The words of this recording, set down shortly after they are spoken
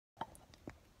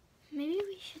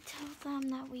should tell them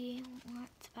that we want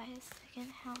to buy a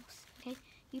second house, okay?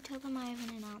 You tell them I have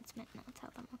an announcement and I'll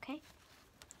tell them, okay?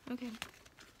 Okay.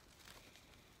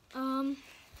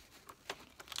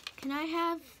 Can I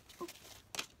have... Oh,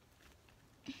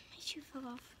 my shoe fell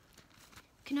off.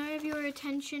 Can I have your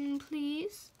attention,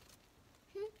 please?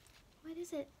 What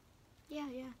is it? Yeah.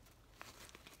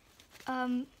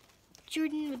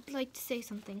 Jordan would like to say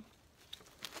something.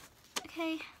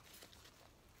 Okay.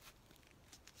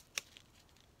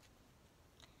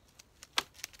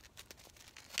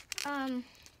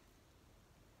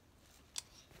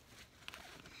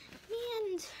 Me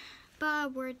and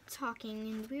Bob were talking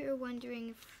and we were wondering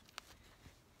if,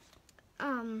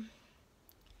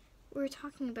 we were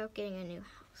talking about getting a new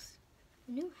house.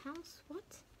 A new house?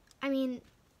 What? I mean,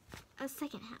 a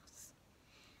second house.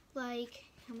 Like,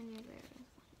 how many are there? 1,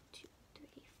 2, 3,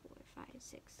 4, 5,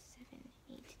 6, 7,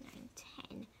 8, 9,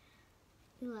 10,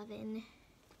 11.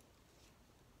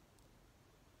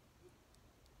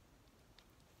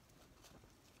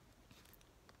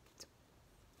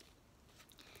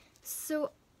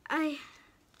 So I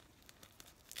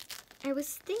was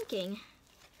thinking,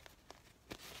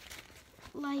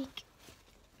 like,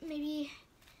 maybe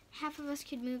half of us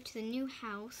could move to the new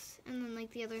house and then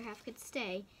like the other half could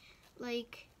stay.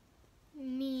 Like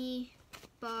me,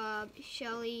 Bob,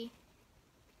 Shelly,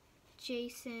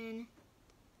 Jason,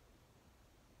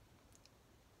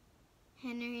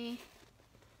 Henry,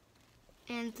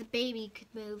 and the baby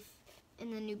could move,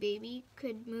 and the new baby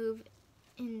could move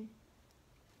in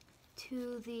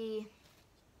to the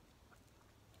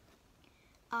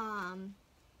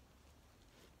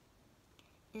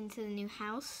into the new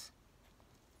house,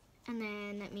 and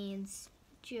then that means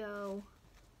Joe,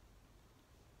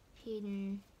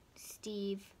 Hayden,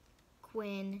 Steve,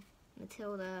 Quinn,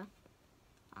 Matilda,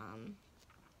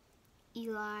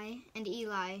 Eli,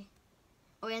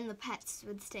 oh, and the pets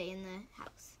would stay in the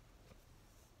house.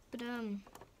 But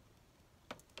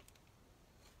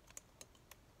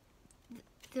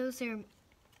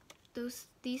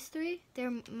these three,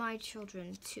 they're my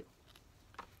children too.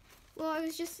 Well, I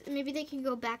was just, maybe they can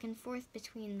go back and forth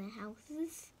between the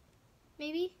houses,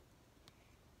 maybe?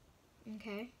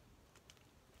 Okay.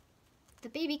 The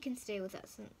baby can stay with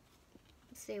us,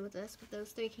 but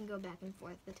those three can go back and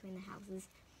forth between the houses.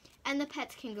 And the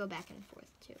pets can go back and forth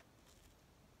too.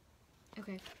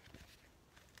 Okay.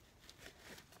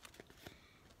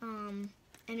 And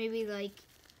maybe like,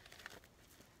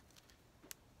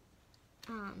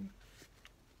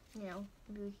 you know,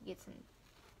 maybe we could get some,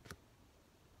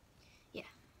 yeah.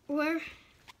 Or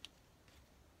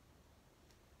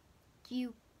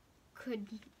you could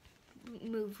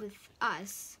move with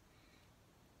us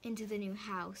into the new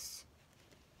house.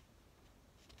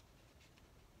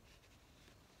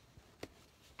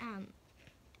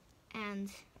 And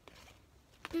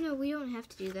no, we don't have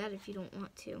to do that if you don't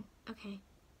want to. Okay.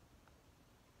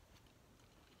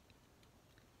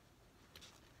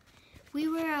 We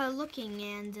were looking,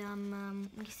 and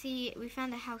you see, we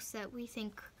found a house that we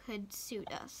think could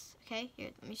suit us. Okay,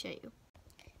 here, let me show you.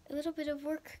 A little bit of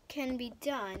work can be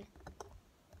done,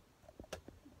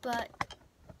 but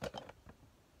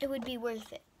it would be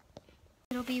worth it.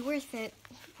 It'll be worth it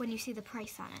when you see the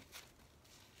price on it.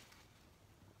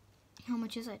 How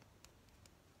much is it?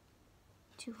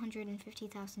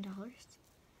 $250,000.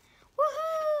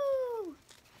 Woohoo!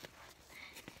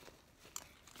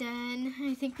 Then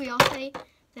I think we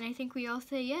all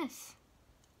say yes.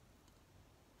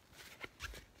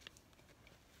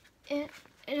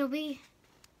 It'll be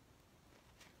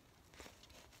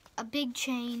a big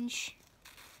change.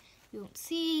 We won't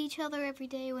see each other every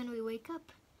day when we wake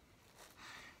up,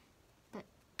 but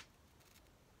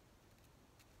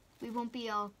we won't be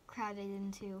all crowded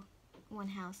into one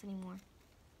house anymore.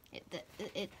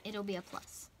 It'll be a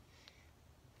plus.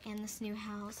 And this new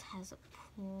house has a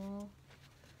pool.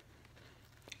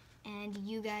 And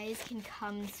you guys can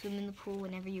come swim in the pool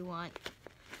whenever you want.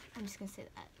 I'm just gonna say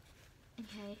that.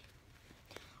 Okay.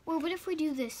 Or what if we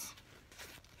do this,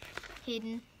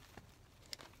 Hayden?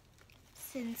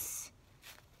 Since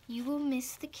you will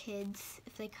miss the kids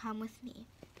if they come with me,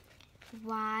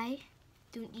 why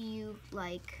don't you,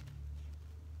 like,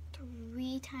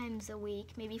 3 times a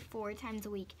week, maybe 4 times a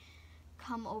week,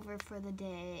 come over for the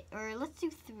day? Or let's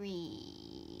do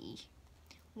 3.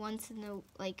 Once in the,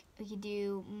 like, we could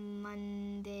do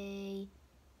Monday,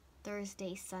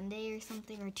 Thursday, Sunday or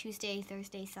something, or Tuesday,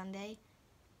 Thursday, Sunday.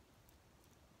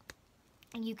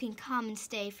 And you can come and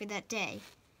stay for that day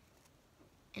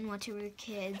and watch over your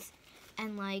kids,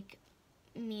 and like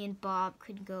me and Bob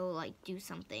could go like do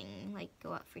something, like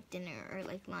go out for dinner or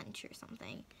like lunch or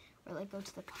something, or like go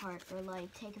to the park, or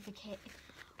like take a vacation,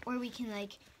 or we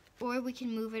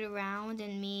can move it around,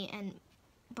 and me and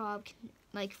Bob can,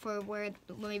 like, for where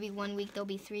maybe 1 week there'll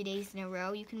be 3 days in a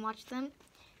row you can watch them,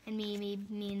 and me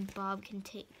and Bob can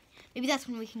take, maybe that's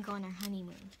when we can go on our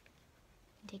honeymoon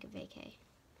and take a vacay.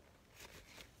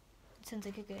 Sounds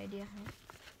like a good idea,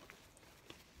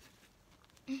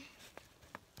 huh?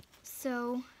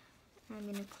 So I'm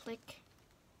gonna click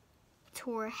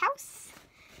tour house,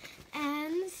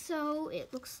 and so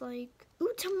it looks like,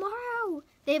 ooh, tomorrow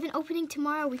they have an opening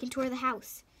tomorrow. We can tour the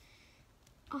house.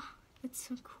 Oh, that's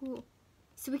so cool.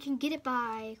 So we can get it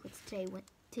by, what's today?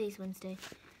 Today's Wednesday.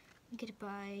 We can get it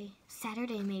by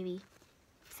Saturday, maybe.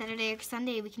 Saturday or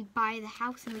Sunday, we can buy the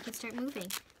house and we can start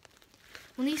moving.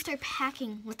 We'll need to start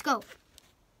packing. Let's go.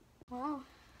 Wow.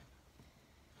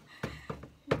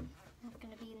 I'm not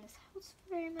gonna be in this house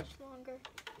for very much longer.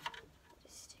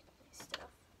 Just take my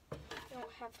stuff. I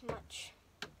don't have much.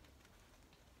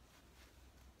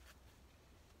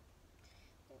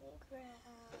 Let me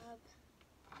grab.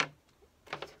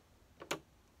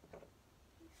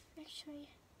 Actually,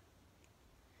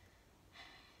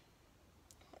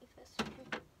 leave this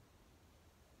one.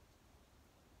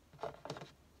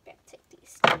 Gotta take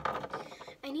these.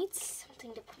 I need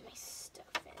something to put my stuff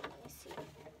in. Let me see if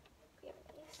we have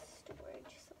any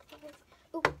storage supplies.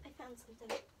 Oh, I found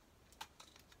something.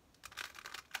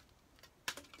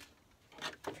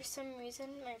 For some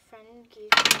reason, my friend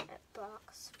gave me a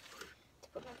box to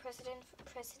put my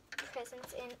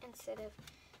presents in instead of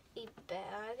a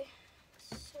bag.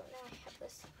 So now I have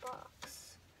this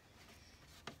box.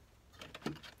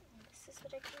 And this is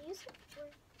what I can use it for.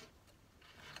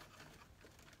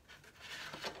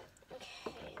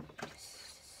 Okay, just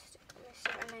stick on my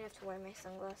stuff. I might have to wear my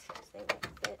sunglasses because they won't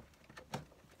fit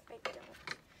if I don't.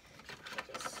 I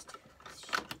just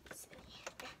shove this in here.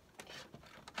 Okay.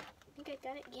 I think I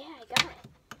got it. Yeah, I got it.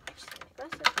 Actually, my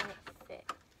glasses might fit.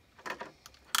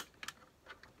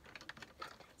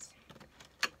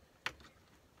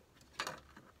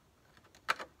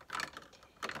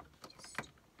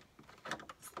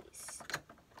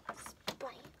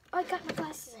 Oh, I got my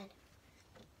glasses in.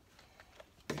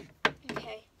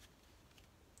 Okay.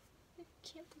 I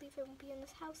can't believe I won't be in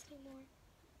this house anymore.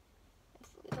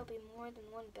 Hopefully there'll be more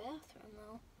than one bathroom,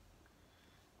 though.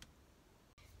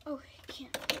 Oh, I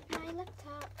can't get my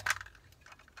laptop.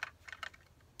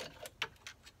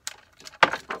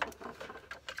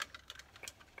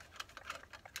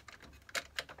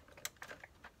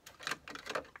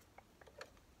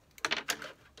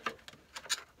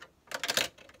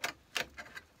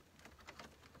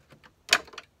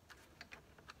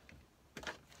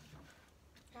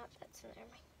 That's in there.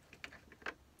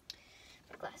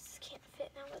 My glasses can't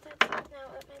fit now that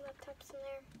my laptop's in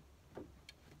there.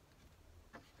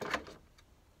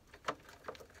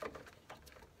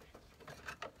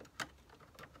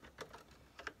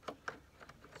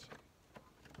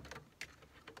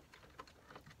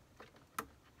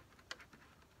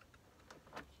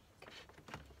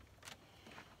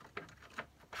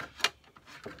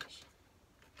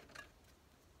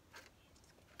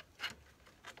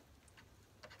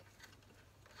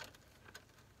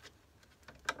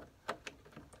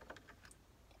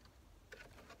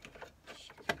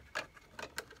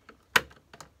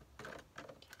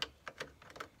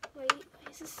 Wait, why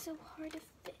is this so hard to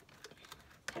fit?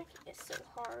 Packing is so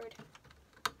hard.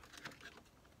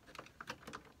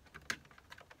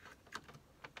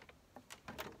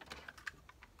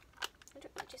 Why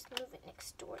don't I just move it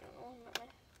next door to Mom?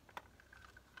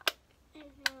 And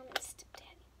Mom and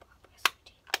Stepdaddy Bob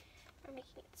are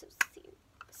making it so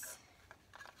serious.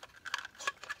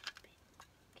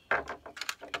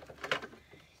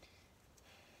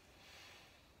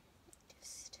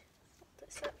 Just fold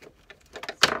this up.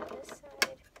 This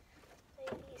side, lay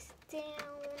these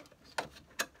down.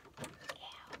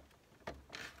 Ow.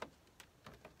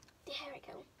 There we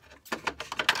go.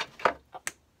 Oh,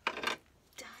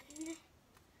 done.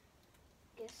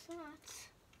 Guess not.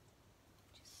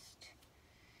 Just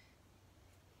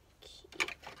keep.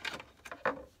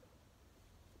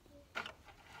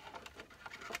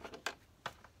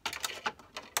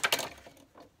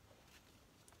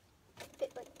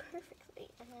 Fit like perfectly,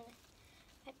 and then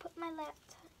I put my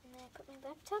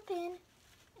laptop in,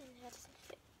 and now it doesn't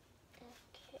fit.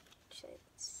 Okay, actually,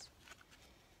 it's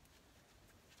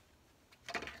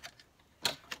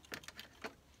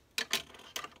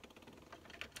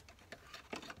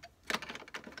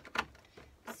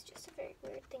just a very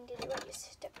weird thing to do. I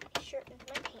just stuck my shirt into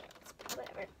my pants, but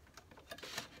whatever.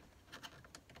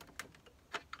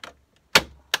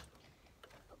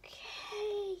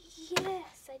 Okay,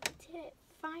 yes, I did it,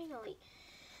 finally.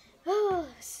 Oh,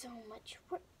 so much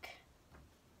work.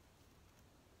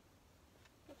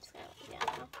 Just gonna lay down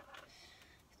now.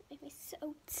 It made me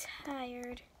so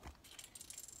tired.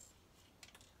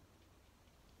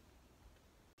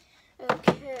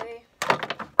 Okay.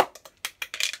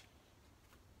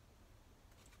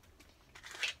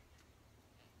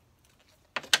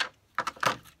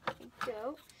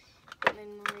 Go. Get my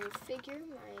Mario figure,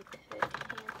 my pet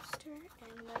hamster,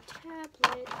 and my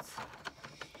tablets.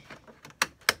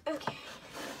 Okay,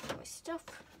 my stuff.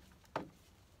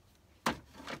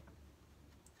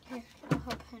 Here, I'll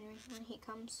help Henry when he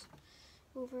comes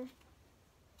over.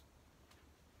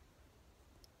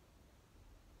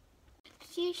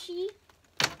 Sushi?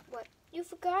 What? You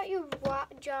forgot your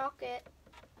jacket.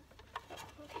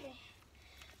 Okay.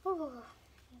 Oh,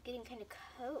 I'm getting kind of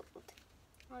cold.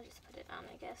 I'll just put it on,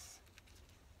 I guess.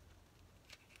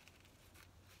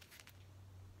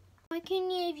 Why can't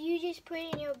you just put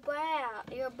it in your box?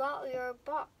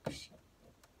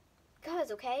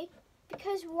 Because, okay?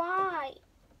 Because why?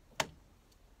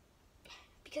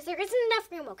 Because there isn't enough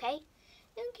room, okay?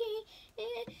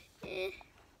 Okay.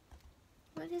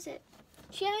 What is it?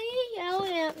 Shelly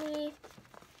yelling at me.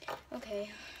 Okay,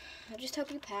 I'll just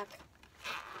help you pack.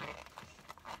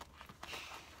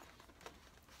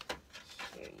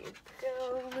 Here you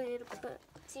go, little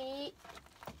buddy.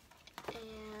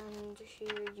 And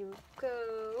here you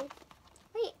go.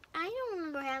 Wait, I don't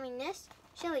remember having this.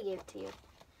 Shelly gave it to you.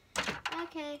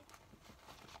 Okay.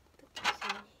 Put this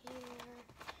in here.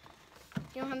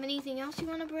 You don't have anything else you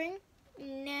want to bring?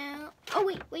 No. Oh,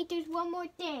 wait, there's one more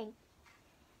thing.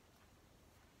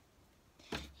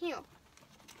 Here.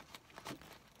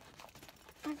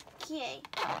 Okay.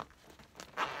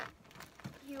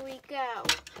 Here we go.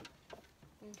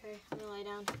 Okay, I'm gonna lie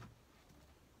down.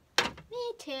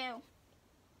 Me too.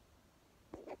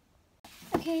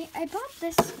 Okay, I bought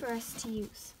this for us to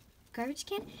use. Garbage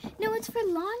can? No, it's for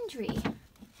laundry.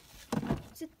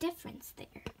 There's a difference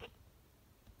there.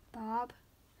 Bob.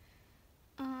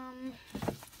 I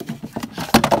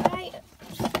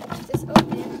keep this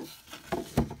open.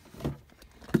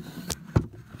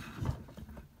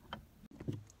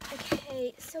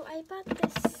 Okay, so I bought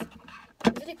this.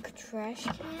 Is it a trash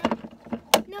can?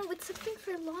 No, it's something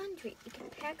for laundry. You can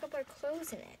pack up our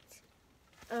clothes in it.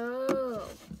 Oh.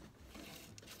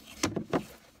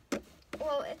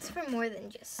 Well, it's for more than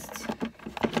just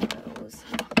clothes.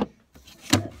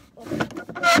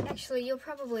 Actually, you'll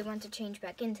probably want to change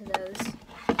back into those.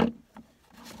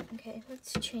 Okay,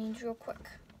 let's change real quick.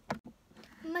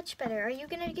 Much better. Are you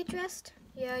gonna get dressed?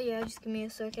 Yeah, just give me a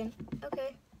second.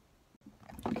 Okay.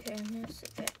 Okay, I'm gonna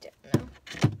sit back down now.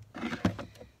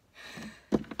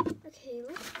 Okay,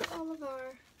 let's put all of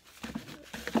our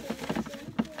things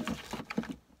in here.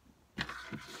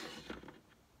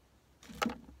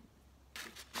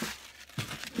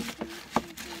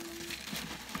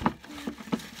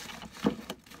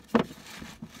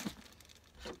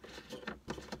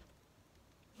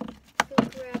 Go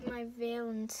grab my veil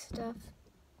and stuff.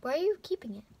 Why are you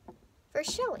keeping it? For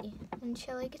Shelly. When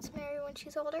Shelly gets married when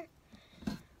she's older?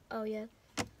 Oh, yeah.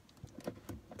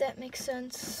 That makes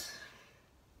sense.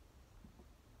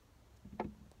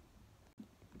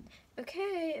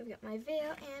 Okay, I've got my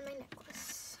veil and my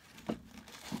necklace. And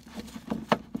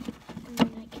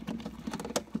then I can...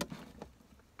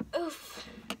 Oof!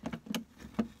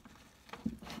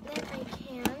 Then I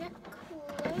can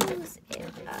close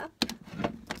it up.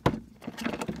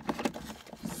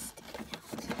 Sticking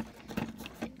out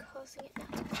and causing it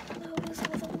not to close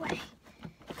all the way.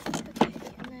 Okay,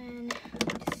 and then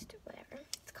just whatever.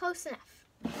 It's close enough.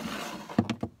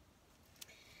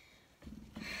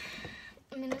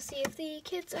 I'm gonna see if the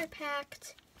kids are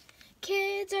packed.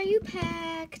 Kids, are you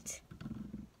packed?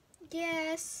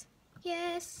 Yes.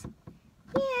 Yes.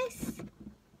 Yes.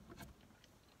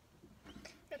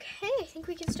 Okay, I think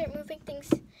we can start moving things.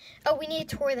 Oh, we need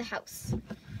to tour the house.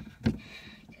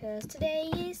 Because today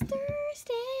is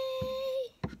Thursday.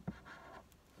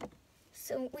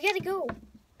 So we gotta go.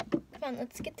 Come on,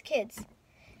 let's get the kids.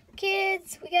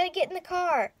 Kids, we gotta get in the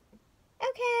car.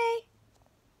 Okay.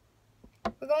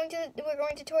 We're going to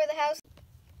tour the house.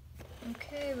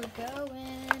 Okay, we're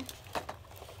going.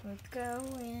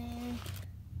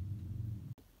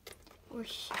 We're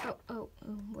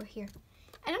here.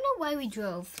 I don't know why we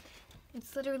drove.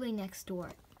 It's literally next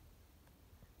door.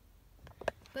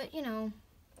 But you know,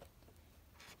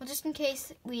 well, just in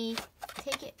case we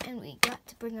take it and we have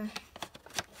to bring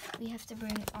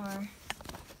our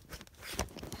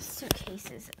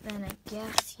suitcases. Then I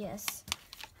guess yes.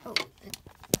 Oh.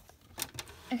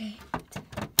 Okay.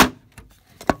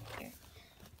 Here.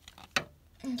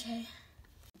 Okay.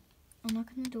 I'll knock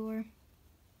on the door.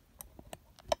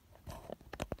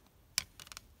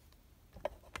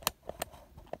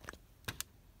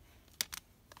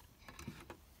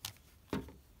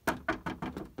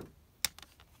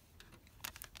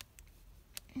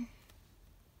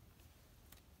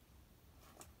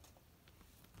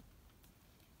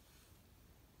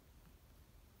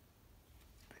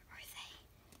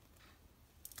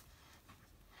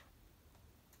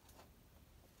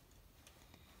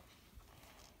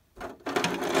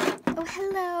 Oh,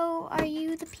 hello. Are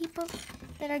you the people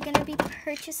that are going to be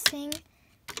purchasing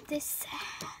this,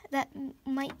 that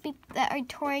are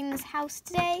touring this house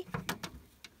today?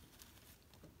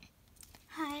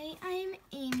 Hi, I'm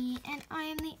Amy, and I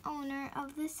am the owner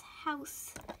of this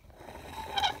house.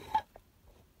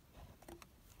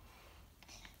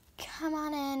 Come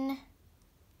on in.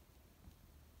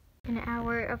 An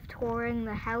hour of touring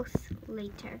the house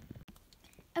later.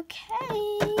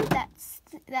 Okay, that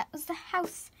was the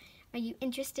house. Are you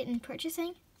interested in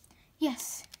purchasing?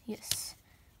 Yes.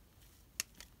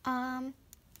 Are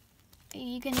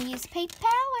you gonna use PayPal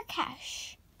or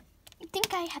cash? I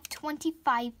think I have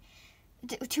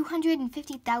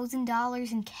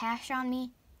 $250,000 in cash on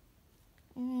me.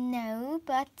 No,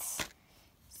 but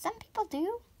some people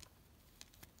do.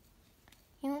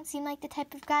 You don't seem like the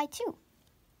type of guy, too.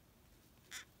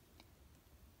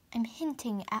 I'm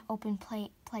hinting at open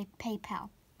PayPal.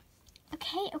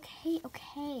 Okay.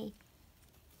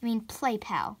 I mean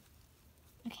PlayPal.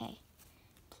 Okay.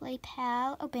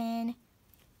 PlayPal, open.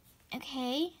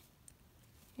 Okay.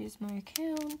 Here's my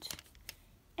account.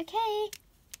 Okay.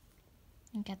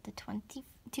 You got the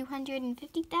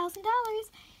 $250,000.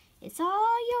 It's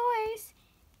all yours.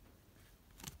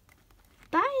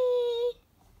 Bye.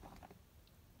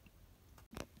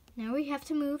 Now we have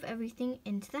to move everything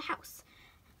into the house.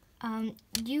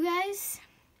 You guys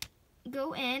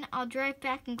go in. I'll drive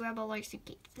back and grab all our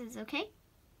suitcases, okay?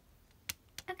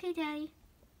 Okay, Daddy.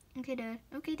 Okay, Dad.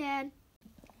 Okay, Dad.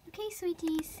 Okay,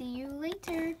 sweetie. See you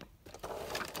later.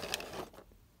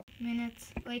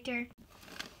 Minutes later.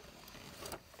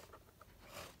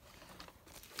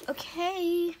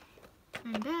 Okay,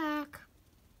 I'm back.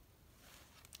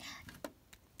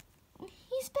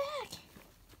 He's back.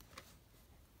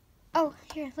 Oh,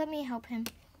 here, let me help him.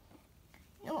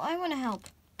 No, I want to help.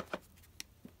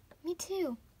 Me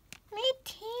too. Me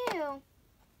too.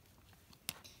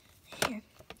 Here.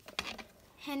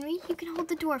 Henry, you can hold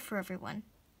the door for everyone.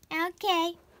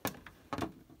 Okay.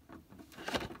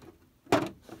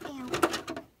 Ow.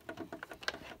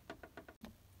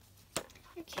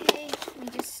 Okay,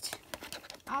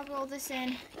 I'll roll this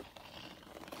in.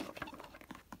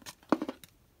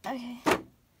 Okay.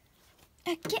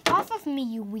 Get off of me,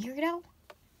 you weirdo.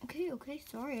 Okay,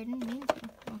 sorry, I didn't mean to.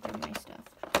 Okay, my stuff.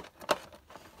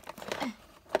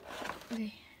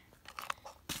 Okay.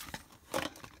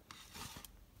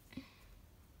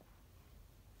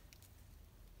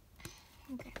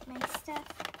 Okay, my stuff.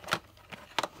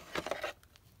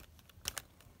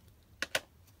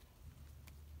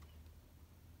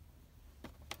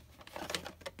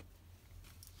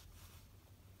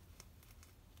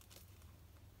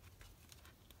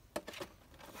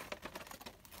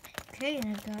 Okay,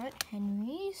 and I've got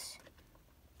Henry's.